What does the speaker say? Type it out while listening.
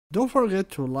Don't forget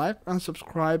to like and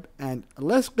subscribe, and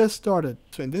let's get started.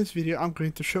 So in this video I'm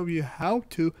going to show you how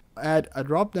to add a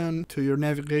drop down to your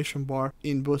navigation bar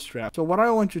in Bootstrap. So what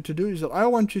I want you to do is that I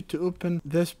want you to open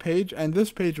this page, and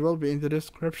this page will be in the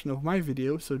description of my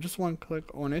video, so just one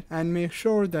click on it and make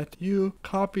sure that you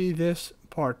copy this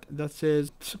part that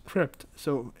says script.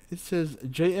 So it says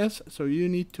JS, so you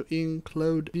need to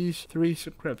include these three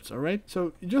scripts. Alright,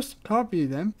 so you just copy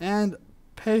them and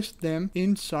paste them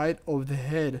inside of the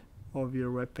head of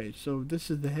your web page. So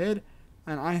this is the head,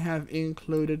 and I have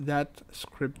included that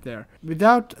script there.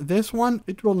 Without this one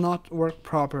it will not work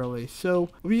properly, so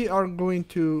we are going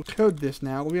to code this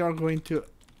now. We are going to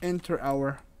enter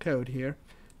our code here.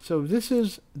 So this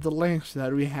is the links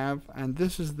that we have, and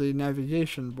this is the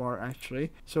navigation bar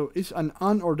actually. So it's an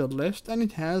unordered list, and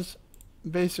it has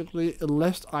basically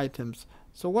list items.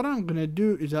 So what I'm gonna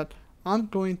do is that I'm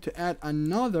going to add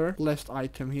another list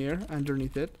item here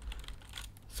underneath it.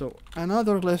 So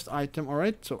another list item.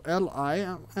 Alright, so li,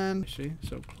 and see,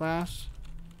 so class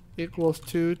equals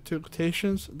to two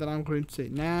quotations, then I'm going to say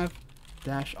nav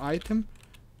dash item.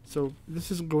 So this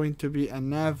is going to be a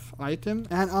nav item,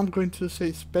 and I'm going to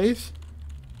say space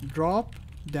drop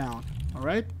down.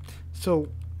 Alright, so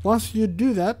once you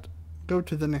do that, go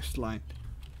to the next line.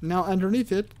 Now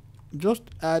underneath it, just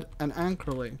add an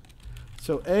anchor link.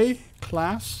 So a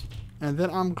class, and then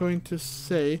I'm going to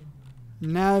say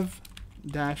nav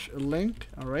dash link.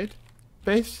 Alright,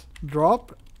 space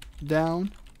drop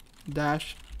down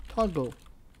dash toggle.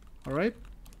 Alright,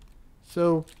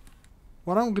 so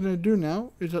what I'm gonna do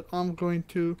now is that I'm going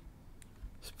to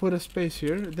put a space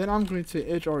here, then I'm going to say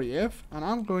href, and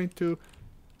I'm going to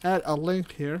add a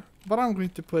link here, but I'm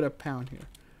going to put a pound here.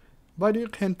 But you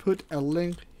can put a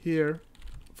link here,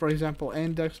 for example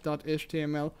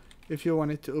index.html, if you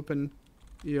wanted to open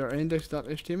your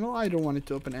index.html. I don't want it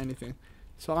to open anything,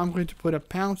 so I'm going to put a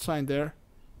pound sign there.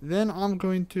 Then I'm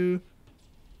going to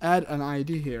add an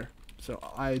ID here, so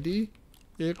ID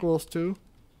equals to,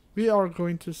 we are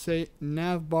going to say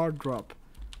navbar drop.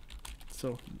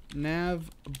 So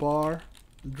navbar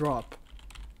drop.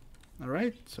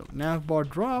 Alright, so navbar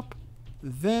drop.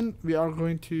 Then we are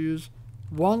going to use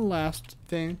one last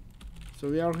thing. So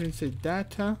we are going to say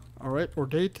data, alright, or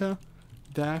data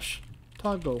dash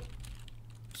toggle.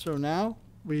 So now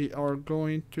we are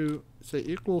going to say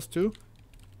equals to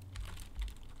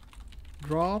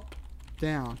drop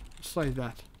down, just like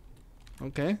that.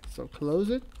 Okay, so close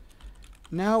it.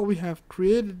 Now we have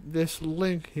created this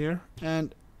link here,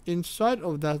 and inside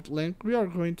of that link we are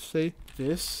going to say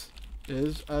this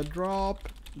is a drop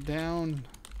down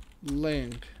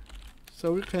link.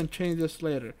 So we can change this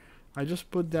later. I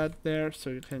just put that there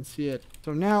so you can see it.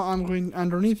 So now I'm going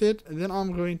underneath it, and then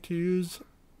I'm going to use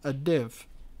a div.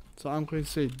 So I'm going to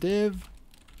say div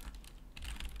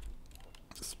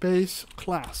space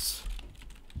class.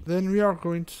 Then we are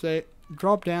going to say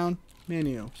drop down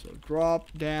menu. So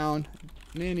drop down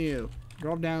menu,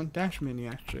 drop down dash menu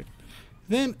actually.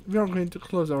 Then we are going to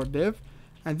close our div,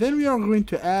 and then we are going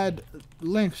to add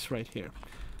links right here.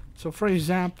 So for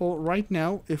example, right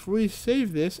now if we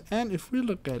save this and if we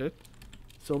look at it,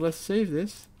 so let's save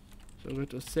this. So go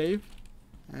to save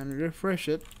and refresh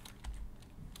it.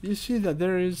 You see that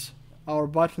there is our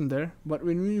button there, but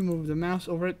when we move the mouse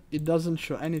over it, it doesn't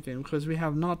show anything because we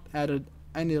have not added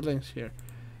any links here.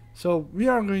 So we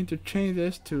are going to change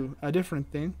this to a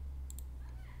different thing.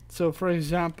 So for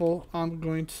example, I'm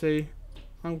going to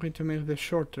make this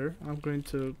shorter. I'm going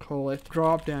to call it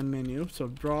drop down menu. So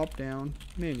drop down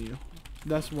menu,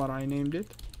 that's what I named it,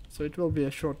 so it will be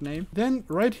a short name. Then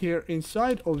right here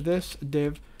inside of this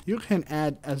div, you can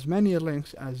add as many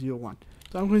links as you want.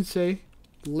 So I'm going to say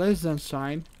less than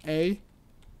sign a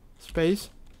space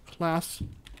class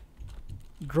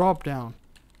drop down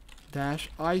dash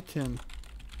item.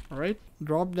 Alright,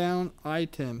 drop down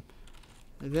item.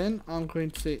 And then I'm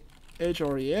going to say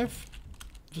href,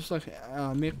 just like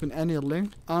making any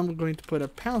link. I'm going to put a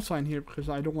pound sign here because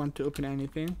I don't want to open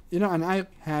anything, you know, and I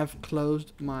have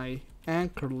closed my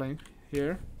anchor link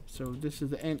here. So this is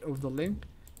the end of the link,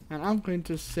 and I'm going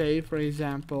to say, for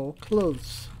example,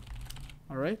 close.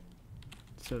 Alright,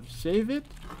 so save it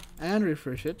and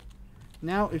refresh it.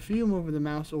 Now if you move the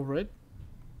mouse over it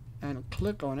and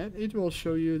click on it, it will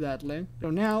show you that link. So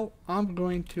now I'm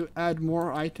going to add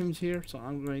more items here, so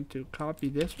I'm going to copy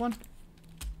this one,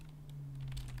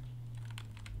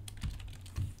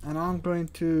 and I'm going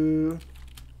to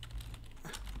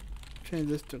change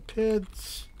this to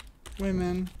kids,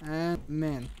 women, and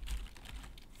men.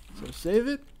 So save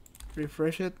it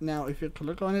refresh it. Now if you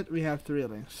click on it, we have 3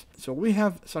 links. So we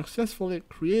have successfully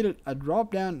created a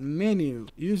drop down menu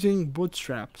using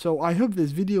Bootstrap. So I hope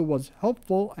this video was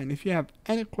helpful, and if you have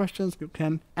any questions, you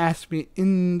can ask me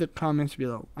in the comments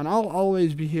below, and I'll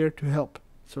always be here to help.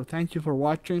 So thank you for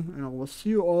watching, and I will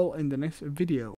see you all in the next video.